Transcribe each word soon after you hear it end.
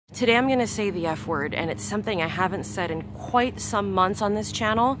Today I'm gonna say the F word, and it's something I haven't said in quite some months on this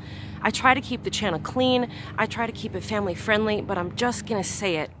channel. I try to keep the channel clean, I try to keep it family friendly, but I'm just gonna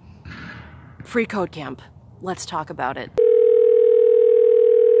say it. freeCodeCamp. Let's talk about it.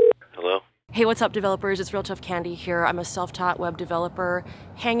 Hello? Hey, what's up developers? It's RealToughCandy here. I'm a self-taught web developer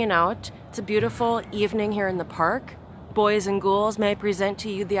hanging out. It's a beautiful evening here in the park. Boys and ghouls, may I present to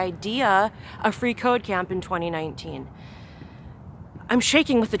you the idea of freeCodeCamp in 2019. I'm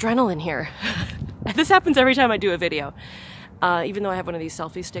shaking with adrenaline here. This happens every time I do a video. Even though I have one of these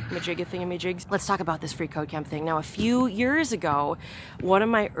selfie stick majigga thingamajigs. Let's talk about this freeCodeCamp thing. Now, a few years ago, one of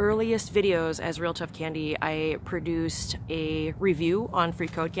my earliest videos as RealToughCandy, I produced a review on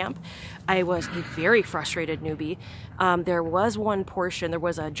freeCodeCamp. I was a very frustrated newbie. There was one portion, there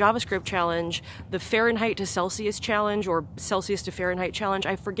was a JavaScript challenge, the Fahrenheit to Celsius challenge, or Celsius to Fahrenheit challenge.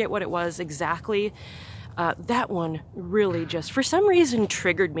 I forget what it was exactly. That one really just, for some reason,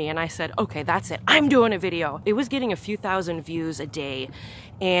 triggered me, and I said, okay, that's it. I'm doing a video. It was getting a few thousand views a day,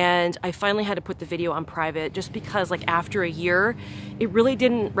 and I finally had to put the video on private just because, like, after a year, it really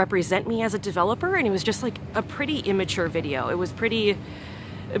didn't represent me as a developer, and it was just like a pretty immature video. It was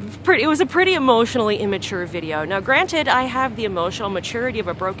it was a pretty emotionally immature video. Now, granted, I have the emotional maturity of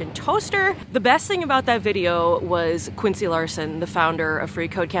a broken toaster. The best thing about that video was Quincy Larson, the founder of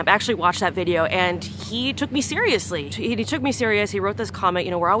freeCodeCamp, actually watched that video and he took me seriously. He took me serious. He wrote this comment,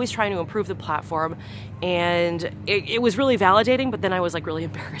 you know, we're always trying to improve the platform, and it was really validating, but then I was like really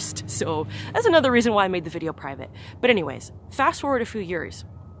embarrassed. So that's another reason why I made the video private. But anyways, fast forward a few years.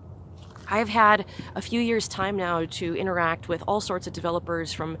 I've had a few years' time now to interact with all sorts of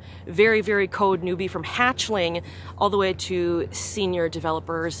developers, from very, very code newbie, from hatchling all the way to senior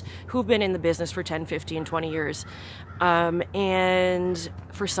developers who've been in the business for 10, 15, 20 years. And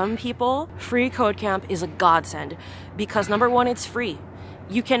for some people, freeCodeCamp is a godsend because, number one, it's free.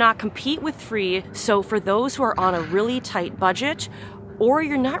 You cannot compete with free. So for those who are on a really tight budget, or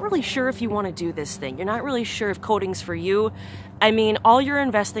you're not really sure if you want to do this thing, you're not really sure if coding's for you, I mean, all you're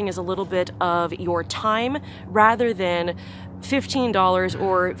investing is a little bit of your time rather than $15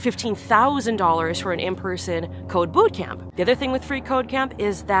 or $15,000 for an in-person code bootcamp. The other thing with freeCodeCamp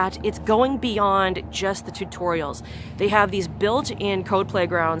is that it's going beyond just the tutorials. They have these built-in code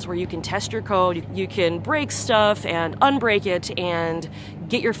playgrounds where you can test your code, you can break stuff and unbreak it and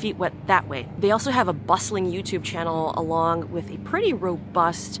get your feet wet that way. They also have a bustling YouTube channel along with a pretty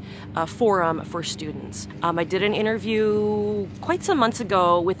robust forum for students. I did an interview quite some months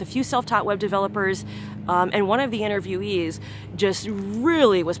ago with a few self-taught web developers, and one of the interviewees just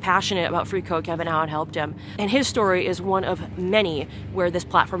really was passionate about freeCodeCamp and how it helped him. And his story is one of many where this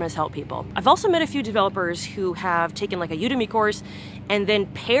platform has helped people. I've also met a few developers who have taken like a Udemy course and then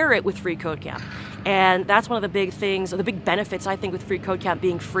pair it with freeCodeCamp. And that's one of the big things, or the big benefits I think with freeCodeCamp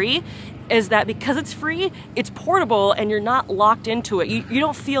being free, is that because it's free, it's portable and you're not locked into it. You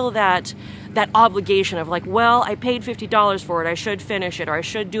don't feel that obligation of like, well, I paid $50 for it, I should finish it, or I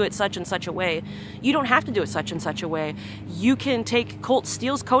should do it such and such a way. You don't have to do it such and such a way. You can take Colt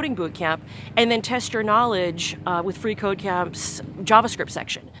Steele's coding bootcamp and then test your knowledge with freeCodeCamp's JavaScript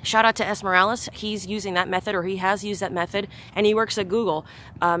section. Shout out to S. Morales. He's using that method, or he has used that method, and he works at Google.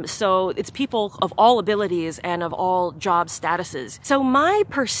 So it's people of all abilities and of all job statuses. So my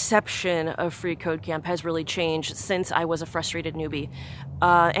perception of freeCodeCamp has really changed since I was a frustrated newbie.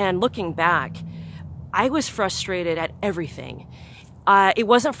 And looking back, I was frustrated at everything. It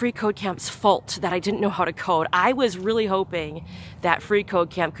wasn't freeCodeCamp's fault that I didn't know how to code. I was really hoping that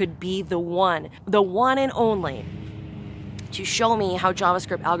freeCodeCamp could be the one and only, to show me how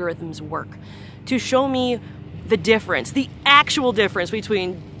JavaScript algorithms work, to show me the difference, the actual difference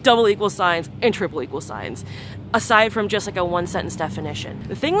between double equal signs and triple equal signs, aside from just like a one-sentence definition.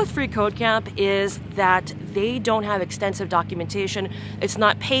 The thing with freeCodeCamp is that they don't have extensive documentation. It's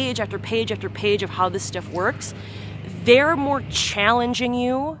not page after page after page of how this stuff works. They're more challenging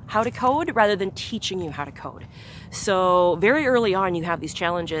you how to code rather than teaching you how to code. So very early on you have these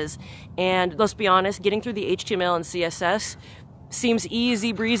challenges, and let's be honest, getting through the HTML and CSS seems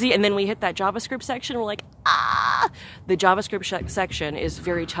easy breezy, and then we hit that JavaScript section, we're like, the JavaScript section is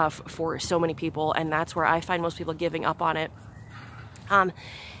very tough for so many people, and that's where I find most people giving up on it.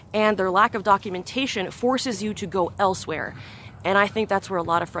 And their lack of documentation forces you to go elsewhere. And I think that's where a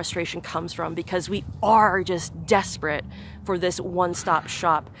lot of frustration comes from, because we are just desperate for this one-stop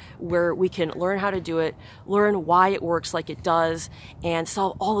shop where we can learn how to do it, learn why it works like it does, and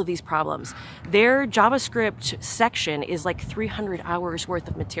solve all of these problems. Their JavaScript section is like 300 hours worth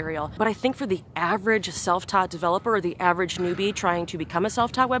of material. But I think for the average self-taught developer, or the average newbie trying to become a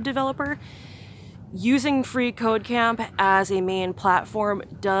self-taught web developer, Using freeCodeCamp as a main platform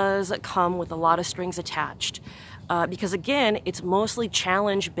does come with a lot of strings attached. Because again, it's mostly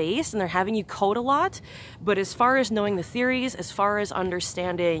challenge based and they're having you code a lot. But as far as knowing the theories, as far as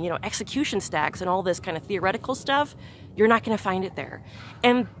understanding, execution stacks and all this kind of theoretical stuff, you're not going to find it there.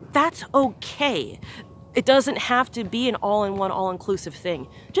 And that's okay. It doesn't have to be an all-in-one, all-inclusive thing.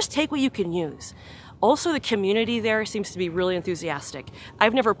 Just take what you can use. Also, the community there seems to be really enthusiastic.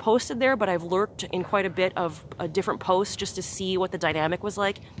 I've never posted there, but I've lurked in quite a bit of different posts just to see what the dynamic was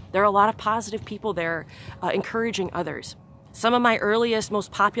like. There are a lot of positive people there encouraging others. Some of my earliest,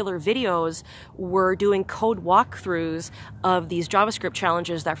 most popular videos were doing code walkthroughs of these JavaScript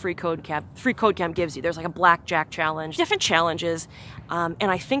challenges that freeCodeCamp gives you. There's like a blackjack challenge, different challenges, and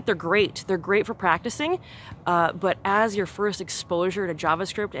I think they're great. They're great for practicing, but as your first exposure to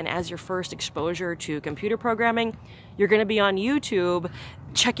JavaScript and as your first exposure to computer programming, you're going to be on YouTube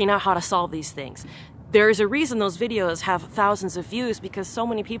checking out how to solve these things. There's a reason those videos have thousands of views, because so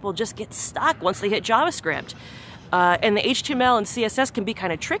many people just get stuck once they hit JavaScript. And the HTML and CSS can be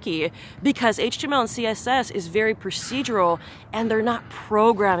kind of tricky because HTML and CSS is very procedural and they're not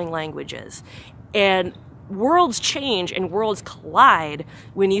programming languages. And worlds change and worlds collide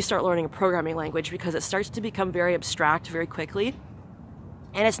when you start learning a programming language, because it starts to become very abstract very quickly.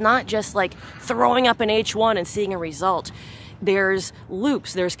 And it's not just like throwing up an H1 and seeing a result. There's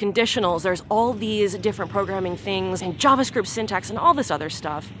loops, there's conditionals, there's all these different programming things and JavaScript syntax and all this other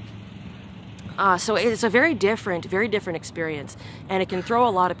stuff. So it's a very different experience, and it can throw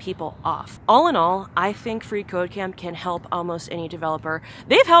a lot of people off. All in all, I think freeCodeCamp can help almost any developer.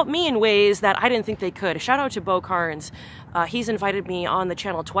 They've helped me in ways that I didn't think they could. Shout out to Bo Carnes. He's invited me on the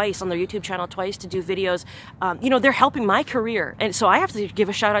channel twice, on their YouTube channel twice, to do videos. They're helping my career, and so I have to give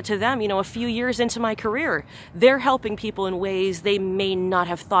a shout out to them. A few years into my career, they're helping people in ways they may not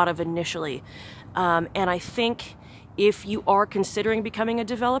have thought of initially. And I think if you are considering becoming a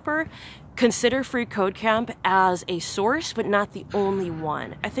developer, consider freeCodeCamp as a source, but not the only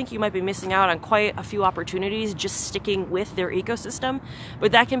one. I think you might be missing out on quite a few opportunities just sticking with their ecosystem,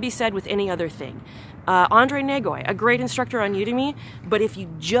 but that can be said with any other thing. Andre Nagoy, a great instructor on Udemy, but if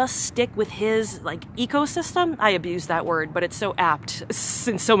you just stick with his ecosystem, I abuse that word, but it's so apt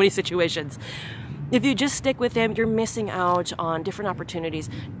in so many situations. If you just stick with him, you're missing out on different opportunities,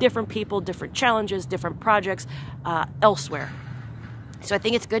 different people, different challenges, different projects elsewhere. So I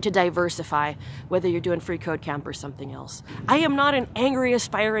think it's good to diversify, whether you're doing freeCodeCamp or something else. I am not an angry,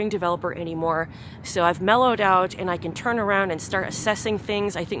 aspiring developer anymore, so I've mellowed out and I can turn around and start assessing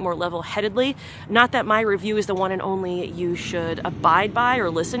things, I think, more level-headedly. Not that my review is the one and only you should abide by or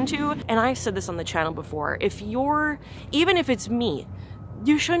listen to. And I've said this on the channel before, even if it's me,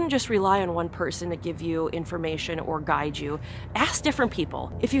 you shouldn't just rely on one person to give you information or guide you. Ask different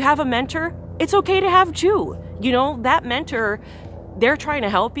people. If you have a mentor, it's okay to have two. That mentor, they're trying to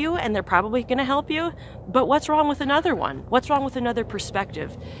help you and they're probably going to help you, but what's wrong with another one? What's wrong with another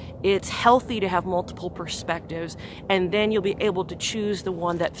perspective? It's healthy to have multiple perspectives, and then you'll be able to choose the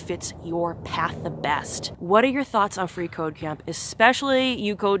one that fits your path the best. What are your thoughts on freeCodeCamp? Especially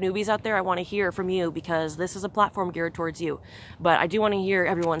you code newbies out there, I want to hear from you because this is a platform geared towards you. But I do want to hear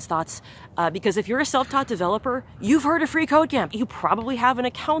everyone's thoughts because if you're a self-taught developer, you've heard of freeCodeCamp. You probably have an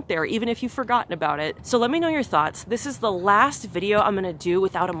account there, even if you've forgotten about it. So let me know your thoughts. This is the last video I'm going to do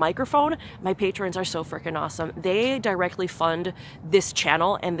without a microphone. My patrons are so freaking awesome. They directly fund this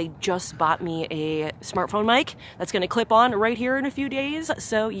channel, and they just bought me a smartphone mic that's going to clip on right here in a few days.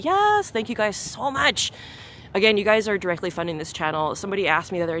 So yes, thank you guys so much. Again, you guys are directly funding this channel. Somebody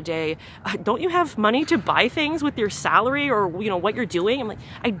asked me the other day, don't you have money to buy things with your salary or what you're doing? I'm like,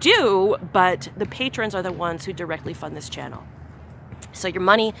 I do, but the patrons are the ones who directly fund this channel. So your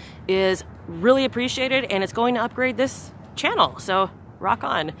money is really appreciated, and it's going to upgrade this channel. So rock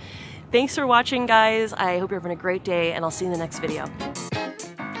on. Thanks for watching, guys. I hope you're having a great day, and I'll see you in the next video.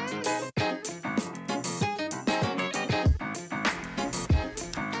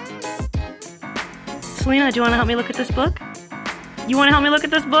 Selena, do you want to help me look at this book? You want to help me look at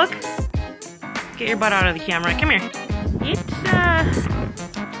this book? Get your butt out of the camera. Come here. It's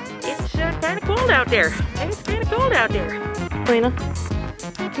kind of cold out there. It's kind of cold out there. Selena,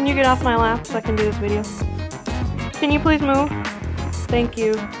 can you get off my lap so I can do this video? Can you please move? Thank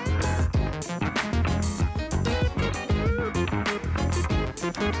you.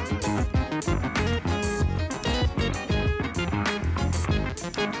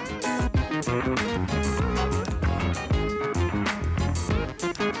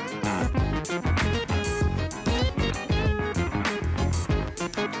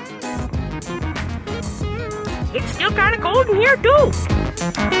 It's still kind of cold in here too.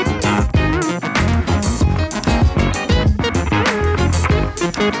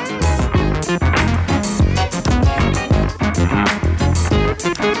 Bye.